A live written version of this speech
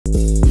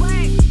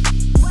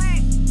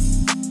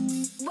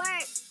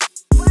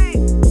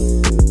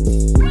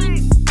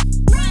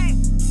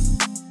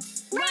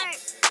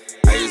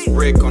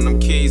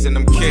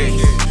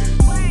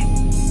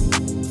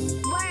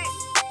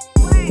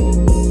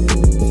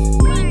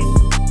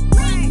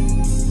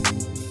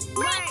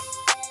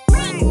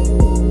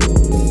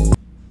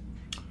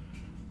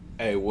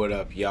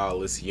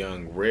y'all? It's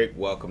Young Rick.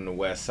 Welcome to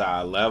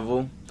Westside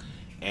Level.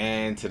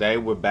 And today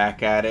we're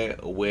back at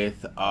it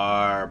with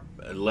our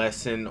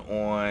lesson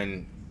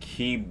on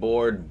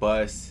keyboard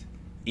bus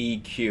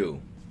EQ.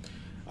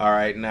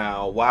 Alright,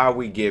 now why are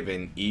we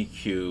giving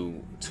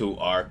EQ to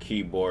our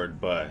keyboard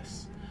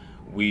bus?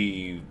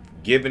 We've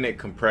given it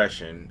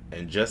compression,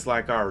 and just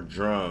like our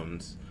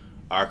drums,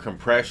 our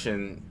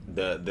compression,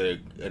 the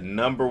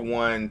number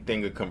one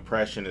thing a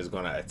compression is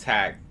going to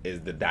attack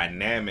is the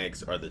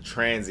dynamics or the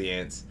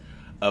transients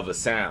of a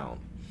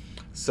sound.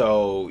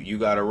 So you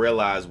got to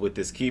realize with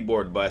this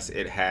keyboard bus,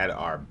 it had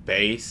our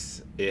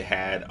bass, it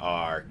had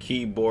our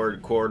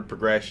keyboard chord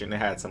progression, it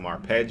had some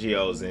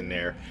arpeggios in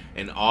there,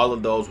 and all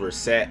of those were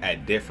set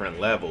at different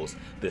levels,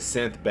 the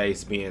synth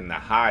bass being the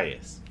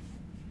highest.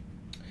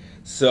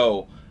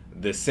 So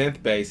the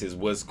synth bass is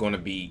what's going to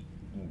be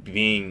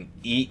being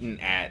eaten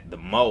at the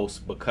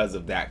most because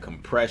of that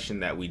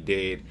compression that we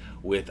did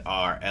with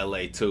our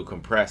LA2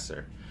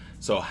 compressor.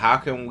 So how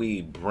can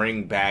we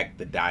bring back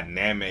the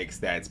dynamics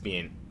that's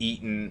being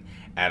eaten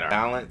at our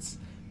balance?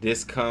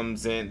 This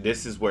comes in,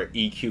 this is where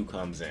EQ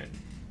comes in.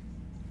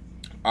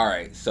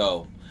 Alright,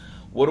 so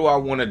what do I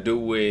want to do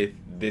with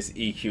this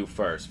EQ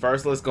first?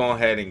 First, let's go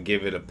ahead and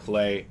give it a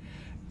play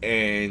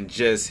and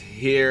just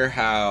hear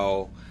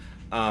how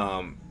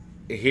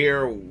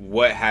hear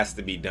what has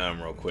to be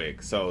done real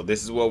quick. So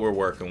this is what we're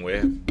working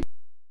with.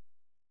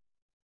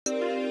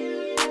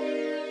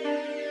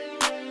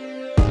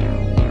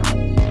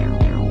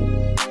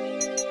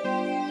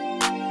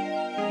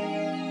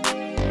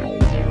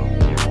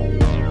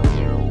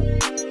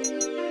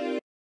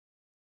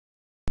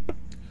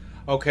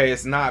 Okay,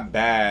 it's not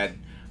bad,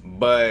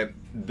 but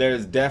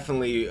there's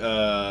definitely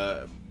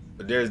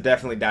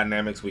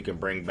dynamics we can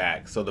bring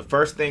back. So the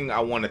first thing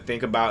I want to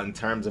think about in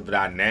terms of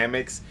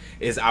dynamics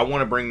is I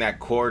want to bring that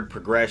chord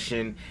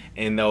progression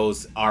and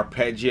those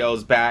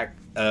arpeggios back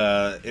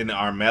in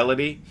our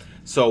melody.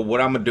 So what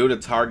I'm gonna do to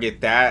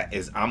target that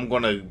is I'm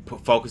gonna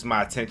focus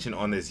my attention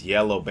on this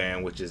yellow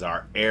band, which is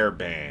our air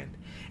band.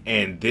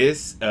 And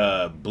this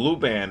blue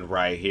band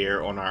right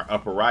here on our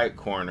upper right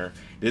corner,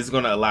 this is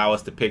going to allow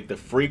us to pick the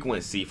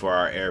frequency for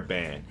our air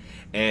band.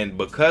 And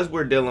because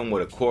we're dealing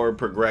with a chord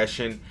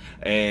progression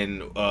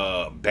and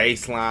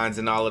bass lines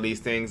and all of these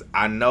things,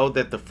 I know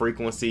that the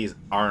frequencies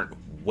aren't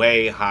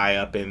way high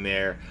up in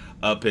there,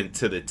 up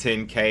into the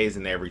 10Ks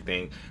and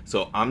everything.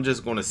 So I'm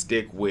just going to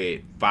stick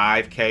with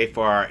 5K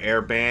for our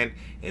air band,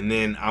 and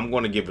then I'm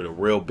going to give it a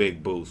real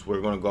big boost.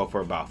 We're going to go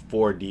for about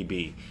 4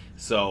 dB.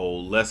 So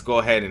let's go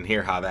ahead and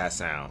hear how that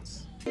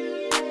sounds.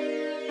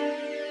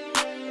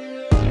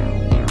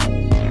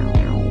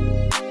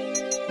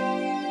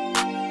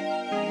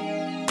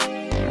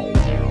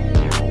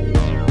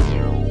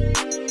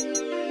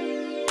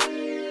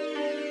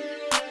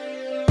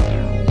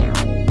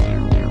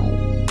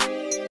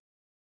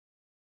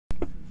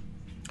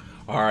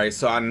 Alright,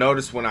 so I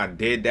noticed when I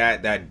did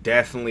that, that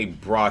definitely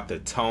brought the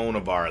tone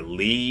of our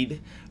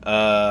lead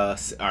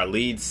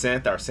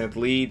synth, our synth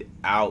lead,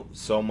 out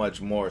so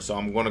much more. So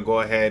I'm going to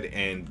go ahead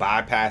and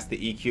bypass the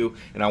EQ,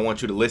 and I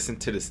want you to listen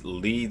to this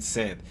lead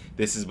synth.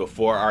 This is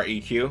before our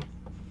EQ.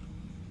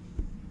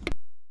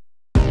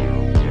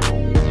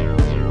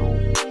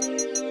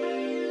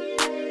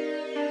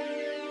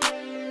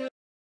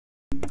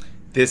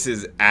 This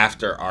is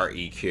after our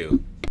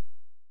EQ.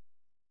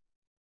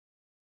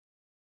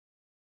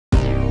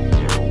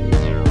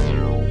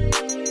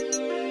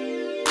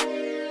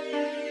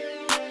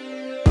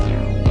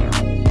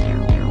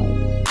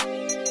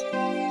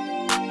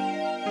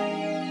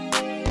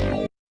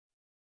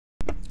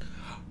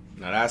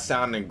 Now that's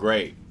sounding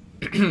great,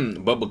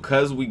 but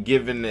because we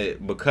gave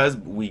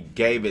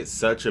it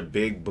such a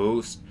big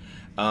boost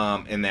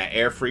in that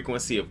air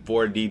frequency of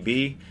 4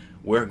 dB,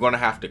 we're going to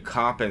have to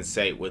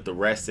compensate with the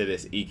rest of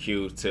this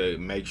EQ to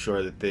make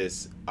sure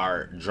that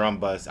our drum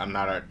bus,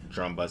 not our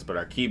drum bus, but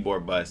our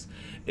keyboard bus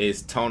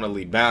is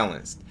tonally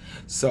balanced.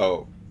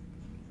 So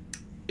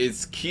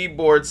it's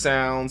keyboard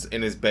sounds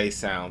and it's bass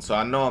sounds. So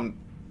I know I'm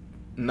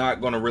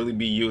not going to really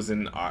be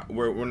using,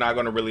 we're not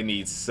going to really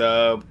need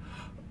sub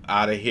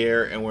out of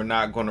here, and we're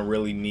not going to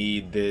really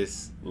need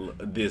this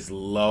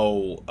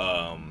low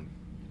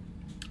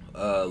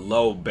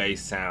low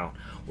bass sound.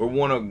 We're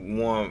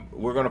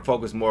going to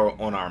focus more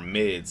on our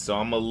mids. So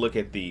I'm going to look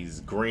at these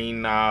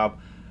green knob,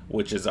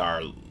 which is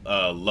our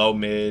low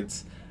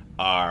mids,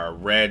 our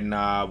red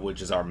knob,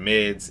 which is our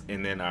mids,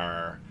 and then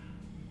our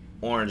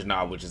orange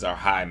knob, which is our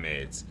high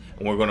mids,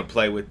 and we're going to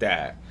play with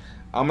that.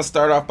 I'm going to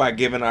start off by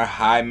giving our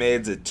high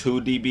mids a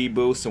 2 dB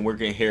boost, and we're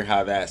going to hear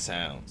how that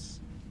sounds.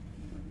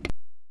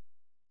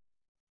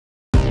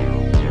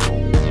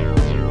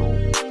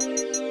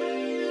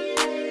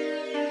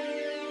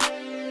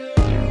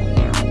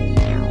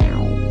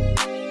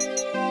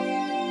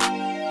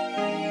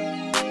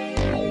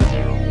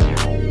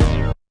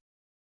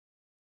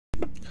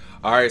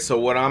 Alright, so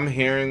what I'm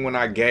hearing when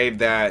I gave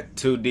that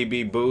 2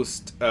 dB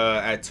boost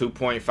at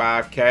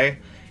 2.5K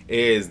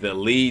is the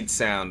lead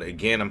sound.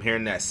 Again, I'm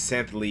hearing that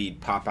synth lead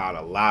pop out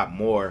a lot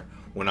more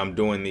when I'm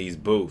doing these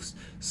boosts.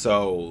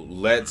 So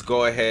let's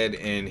go ahead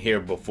and hear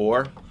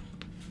before.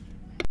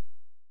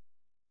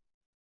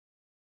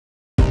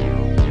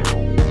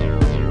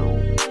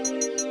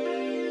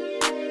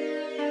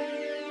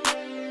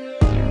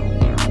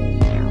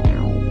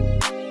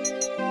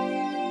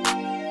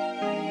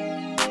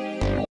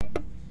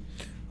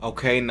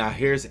 Okay, now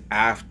here's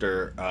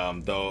after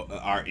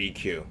our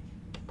EQ.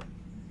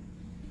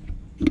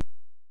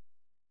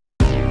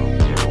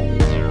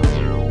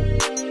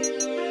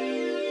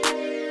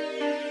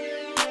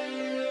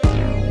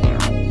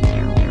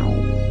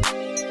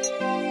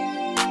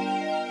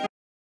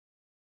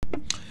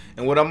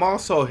 And what I'm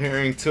also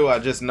hearing too, I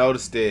just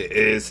noticed it,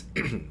 is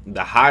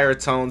the higher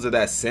tones of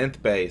that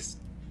synth bass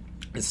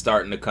is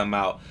starting to come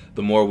out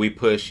the more we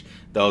push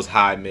those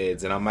high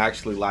mids, and I'm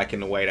actually liking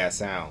the way that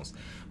sounds.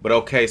 But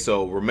okay,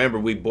 so remember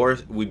we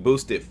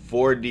boosted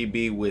 4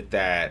 dB with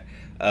that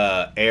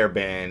air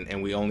band,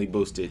 and we only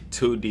boosted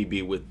 2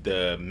 dB with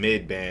the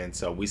mid band,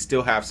 so we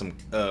still have some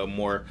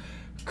more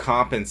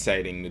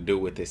compensating to do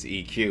with this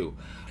EQ.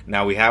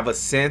 Now we have a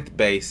synth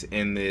bass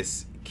in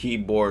this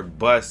keyboard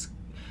bus,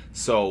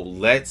 so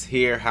let's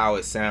hear how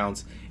it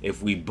sounds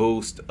if we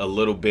boost a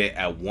little bit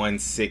at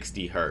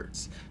 160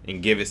 hertz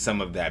and give it some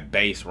of that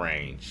bass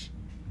range.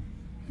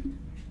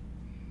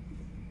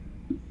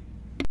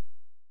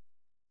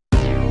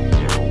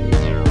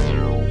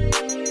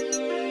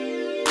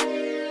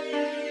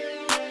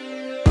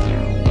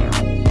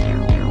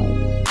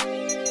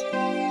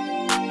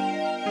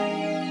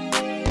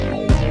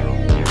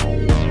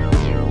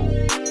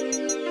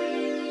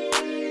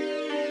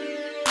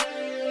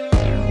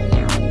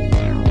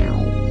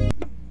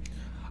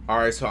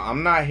 Alright, so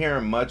I'm not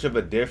hearing much of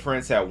a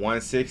difference at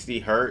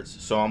 160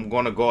 hertz, so I'm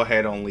going to go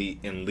ahead and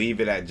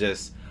leave it at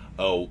just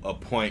a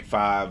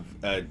 0.5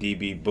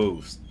 dB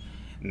boost.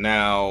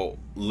 Now,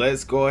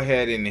 let's go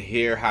ahead and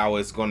hear how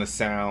it's going to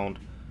sound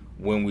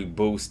when we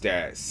boost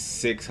at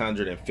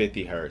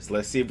 650 hertz.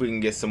 Let's see if we can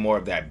get some more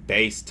of that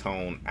bass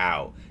tone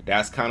out.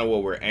 That's kind of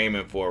what we're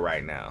aiming for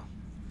right now.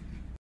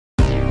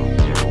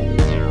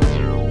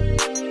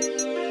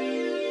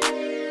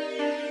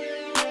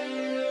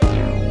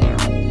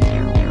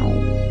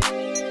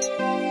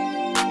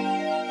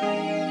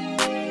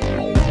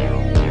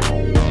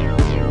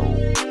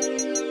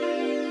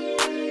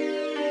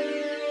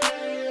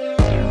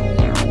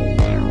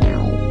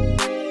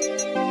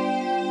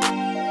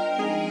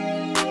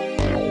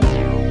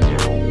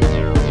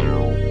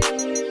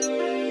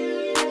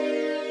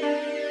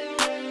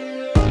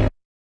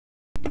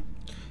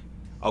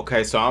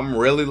 Okay, so I'm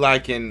really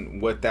liking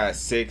what that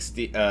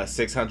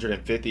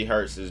 650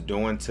 hertz is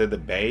doing to the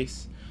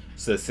bass,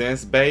 so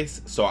synth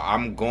bass. So I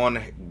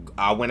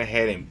went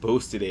ahead and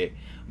boosted it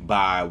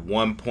by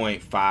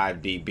 1.5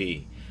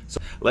 dB.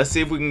 So let's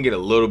see if we can get a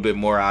little bit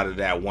more out of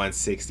that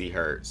 160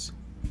 hertz.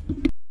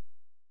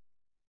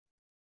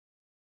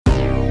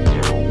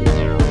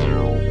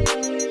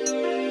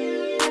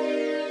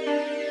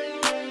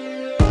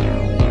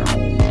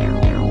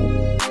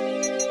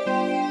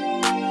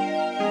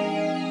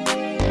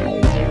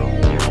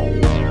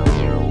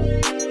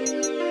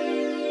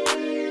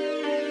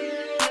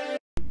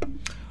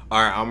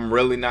 Alright, I'm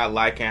really not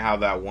liking how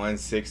that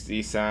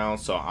 160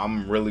 sounds, so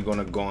I'm really going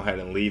to go ahead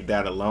and leave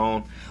that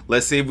alone.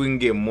 Let's see if we can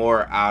get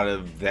more out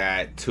of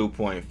that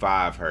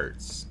 2.5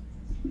 hertz.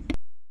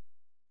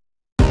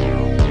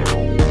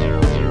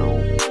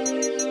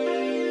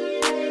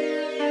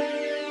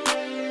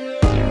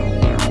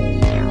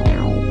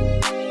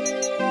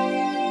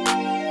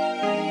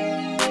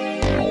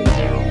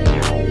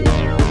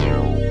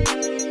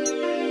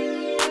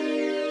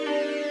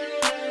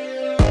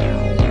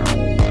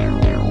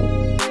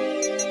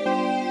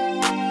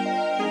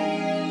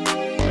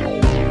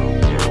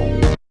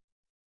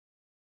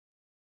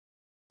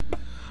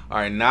 All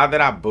right, now that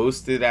I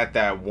boosted at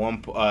that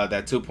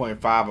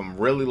 2.5, I'm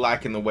really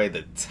liking the way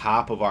the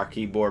top of our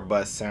keyboard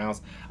bus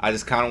sounds. I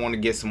just kind of want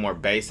to get some more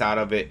bass out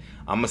of it.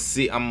 I'm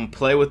gonna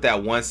play with that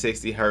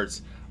 160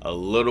 hertz a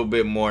little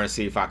bit more and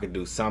see if I can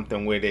do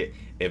something with it.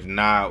 If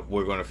not,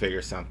 we're gonna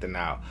figure something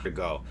out to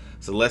go.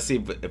 So let's see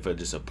if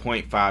just a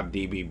 0.5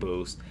 dB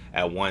boost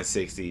at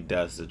 160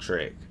 does the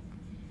trick.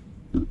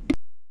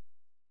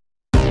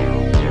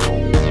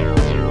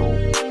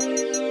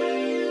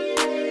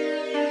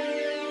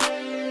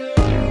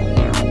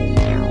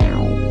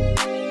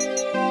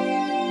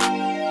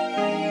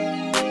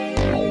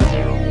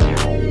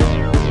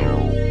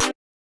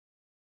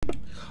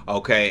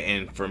 Okay,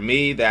 and for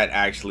me, that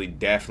actually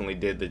definitely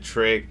did the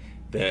trick.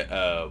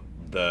 The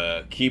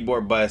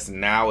keyboard bus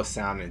now is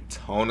sounding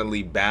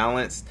tonally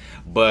balanced,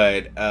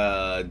 but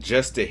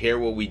just to hear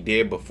what we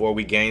did before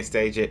we gain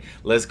stage it,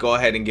 let's go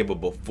ahead and give a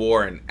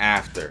before and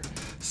after.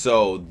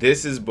 So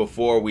this is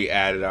before we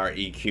added our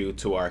EQ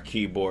to our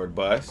keyboard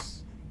bus.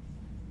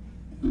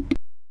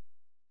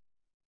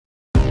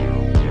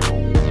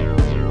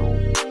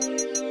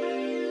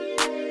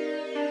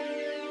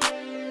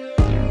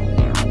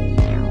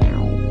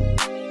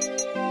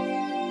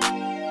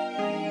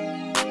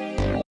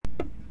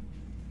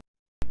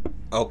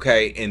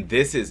 Okay, and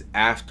this is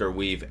after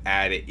we've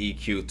added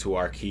EQ to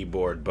our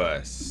keyboard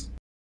bus.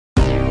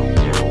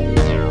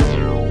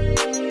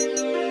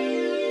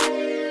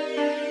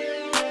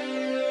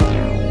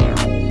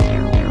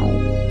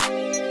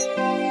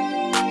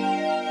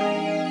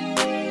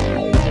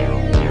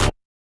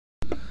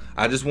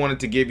 I just wanted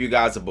to give you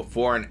guys a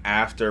before and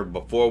after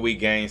before we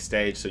gain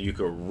stage so you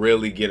could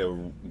really get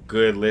a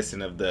good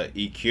listen of the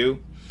EQ.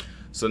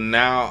 So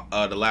now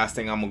the last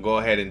thing I'm gonna go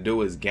ahead and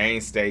do is gain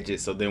stage it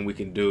so then we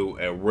can do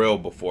a real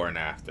before and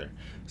after.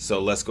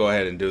 So let's go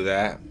ahead and do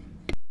that.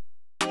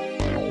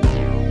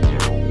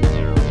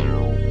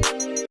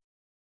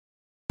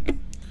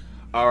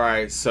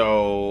 Alright,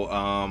 so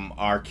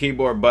our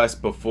keyboard bus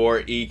before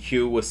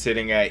EQ was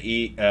sitting at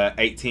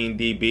 18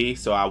 dB,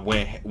 so I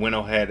went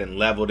ahead and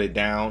leveled it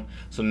down.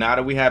 So now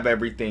that we have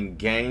everything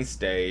gain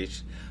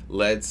staged,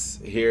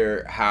 let's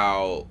hear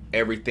how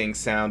everything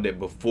sounded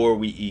before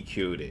we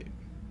EQ'd it.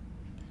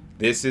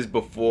 This is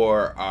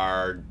before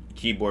our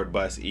keyboard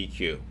bus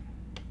EQ.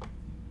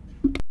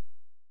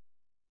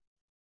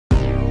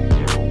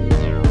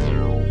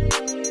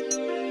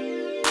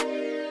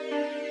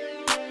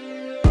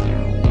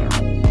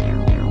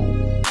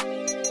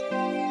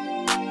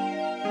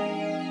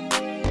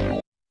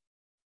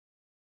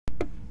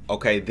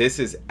 Okay, this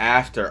is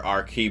after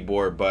our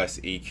keyboard bus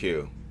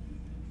EQ.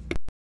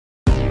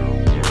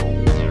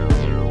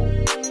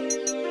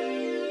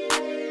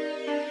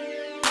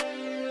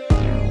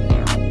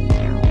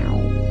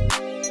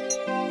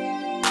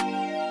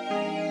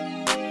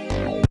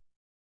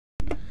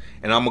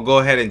 And I'm gonna go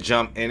ahead and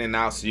jump in and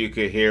out so you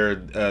could hear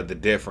the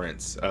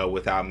difference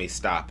without me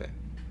stopping.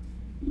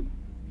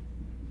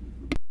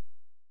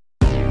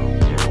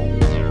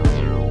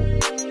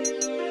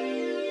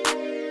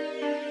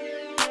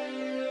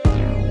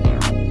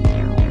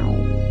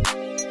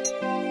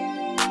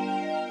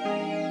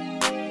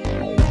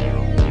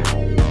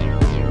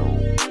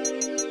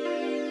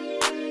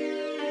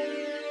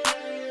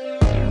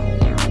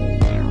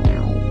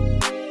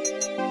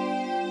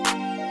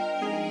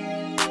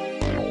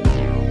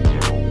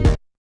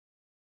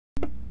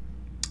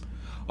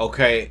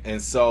 Okay,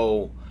 and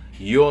so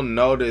you'll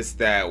notice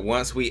that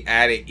once we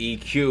added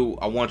EQ,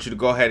 I want you to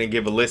go ahead and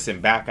give a listen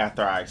back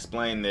after I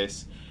explain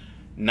this.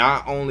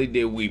 Not only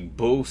did we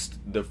boost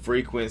the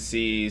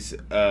frequencies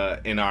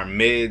in our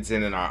mids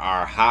and in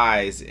our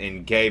highs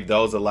and gave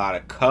those a lot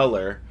of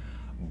color,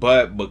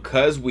 but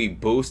because we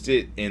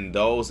boosted in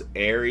those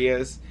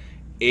areas,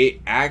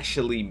 it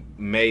actually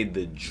made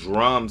the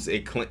drums,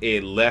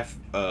 it left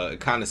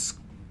kind of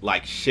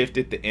like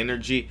shifted the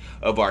energy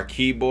of our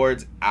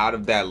keyboards out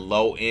of that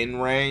low end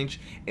range,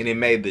 and it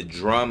made the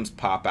drums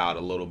pop out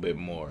a little bit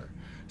more.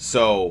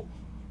 So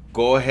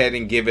go ahead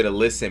and give it a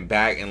listen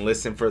back and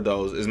listen for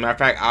those. As a matter of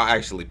fact, I'll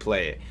actually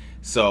play it.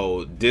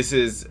 So this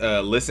is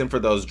listen for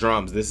those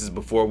drums. This is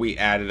before we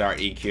added our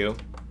EQ.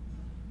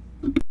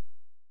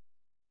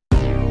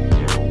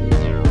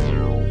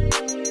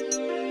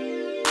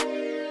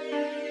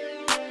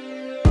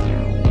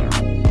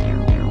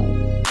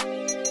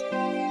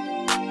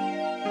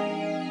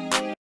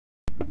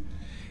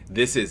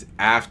 This is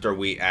after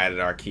we added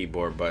our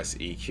keyboard bus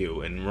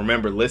EQ. And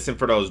remember, listen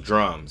for those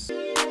drums.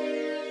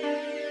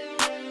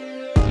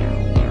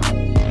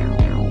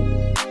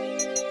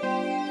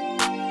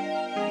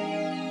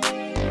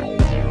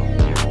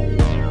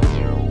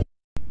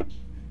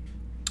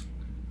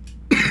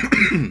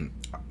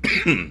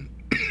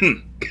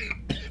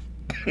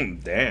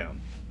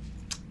 Damn.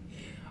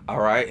 All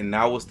right, and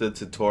that was the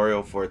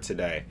tutorial for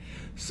today.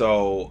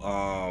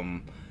 So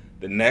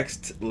the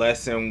next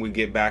lesson we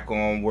get back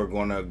on, we're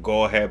gonna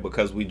go ahead,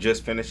 because we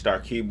just finished our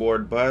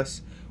keyboard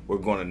bus, we're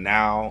gonna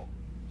now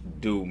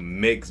do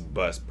mix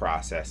bus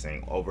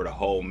processing over the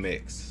whole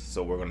mix.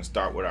 So we're gonna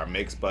start with our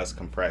mix bus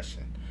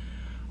compression.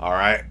 All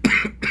right.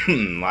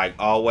 Like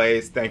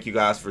always, thank you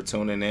guys for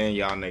tuning in.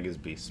 Y'all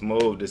niggas be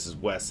smooth. This is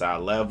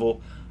Westside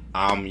Level.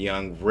 I'm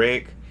Young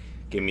Rick.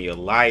 Give me a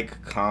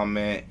like,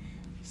 comment,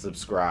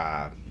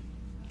 subscribe.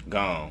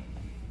 Gone.